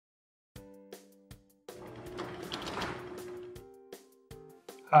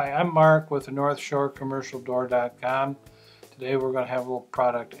Hi, I'm Mark with the NorthShoreCommercialDoor.com. Today we're going to have a little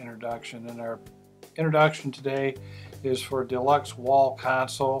product introduction, and our introduction today is for a deluxe wall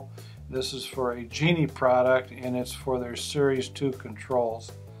console. This is for a Genie product, and it's for their Series II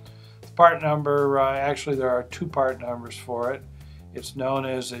controls. The part number, actually there are two part numbers for it. It's known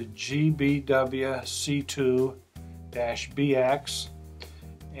as a GBWC2-BX,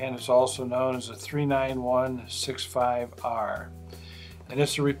 and it's also known as a 39165R. And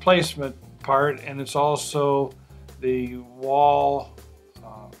it's a replacement part, and it's also the wall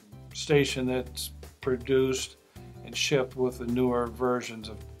station that's produced and shipped with the newer versions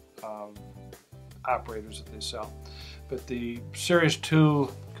of operators that they sell. But the Series II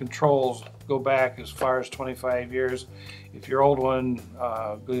controls go back as far as 25 years. If your old one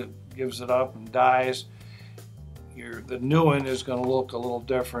gives it up and dies, the new one is going to look a little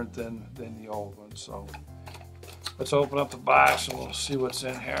different than the old one. So let's open up the box and we'll see what's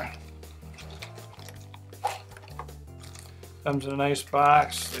in here. Comes in a nice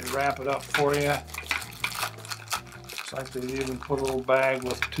box. They wrap it up for you. Looks like they even put a little bag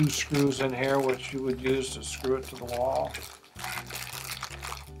with 2 screws in here, which you would use to screw it to the wall.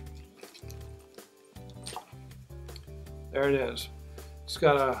 There it is. It's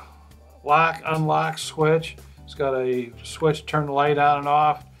got a lock, unlock switch. It's got a switch to turn the light on and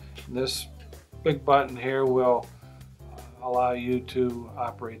off. And this big button here will allow you to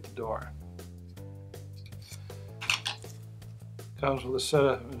operate the door. Comes with a set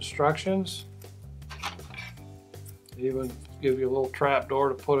of instructions. They even give you a little trap door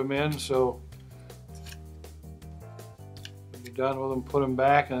to put them in, so when you're done with them, put them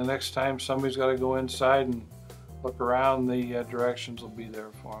back, and the next time somebody's got to go inside and look around, the directions will be there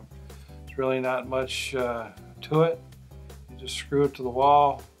for them. It's really not much to it. You just screw it to the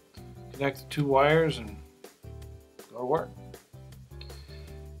wall, connect the 2 wires, and go to work.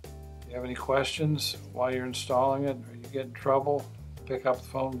 If you have any questions while you're installing it, or you get in trouble, pick up the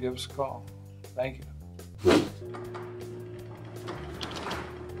phone and give us a call. Thank you.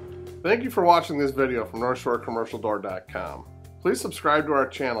 Thank you for watching this video from NorthShoreCommercialDoor.com. Please subscribe to our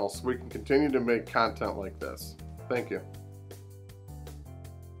channel so we can continue to make content like this. Thank you.